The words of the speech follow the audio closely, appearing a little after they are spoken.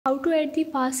How to add the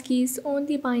passkeys on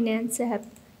the Binance app.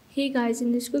 Hey guys,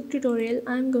 in this quick tutorial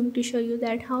I'm going to show you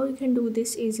that how you can do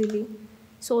this easily.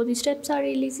 So the steps are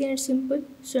really easy and simple.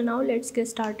 So now let's get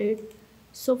started.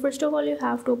 So first of all you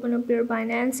have to open up your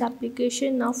Binance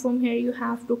application. Now from here you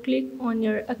have to click on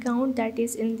your account that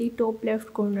is in the top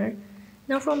left corner.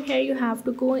 Now from here you have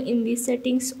to go in the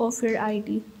settings of your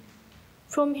ID.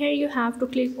 From here you have to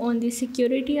click on the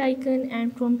security icon,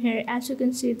 and from here as you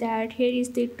can see that here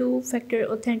is the two-factor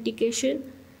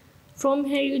authentication. From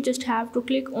here you just have to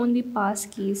click on the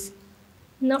passkeys.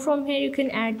 Now from here you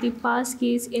can add the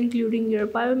passkeys including your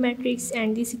biometrics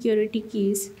and the security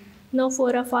keys. Now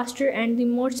for a faster and the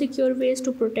more secure ways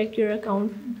to protect your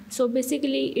account. So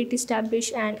basically it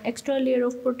establishes an extra layer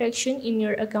of protection in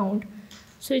your account.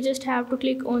 So you just have to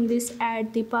click on this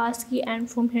add the passkey, and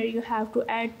from here you have to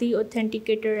add the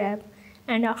authenticator app,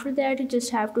 and after that you just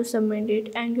have to submit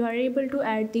it and you are able to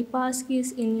add the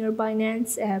passkeys in your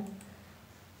Binance app.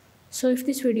 So if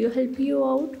this video helped you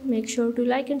out, make sure to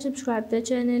like and subscribe the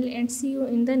channel, and see you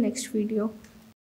in the next video.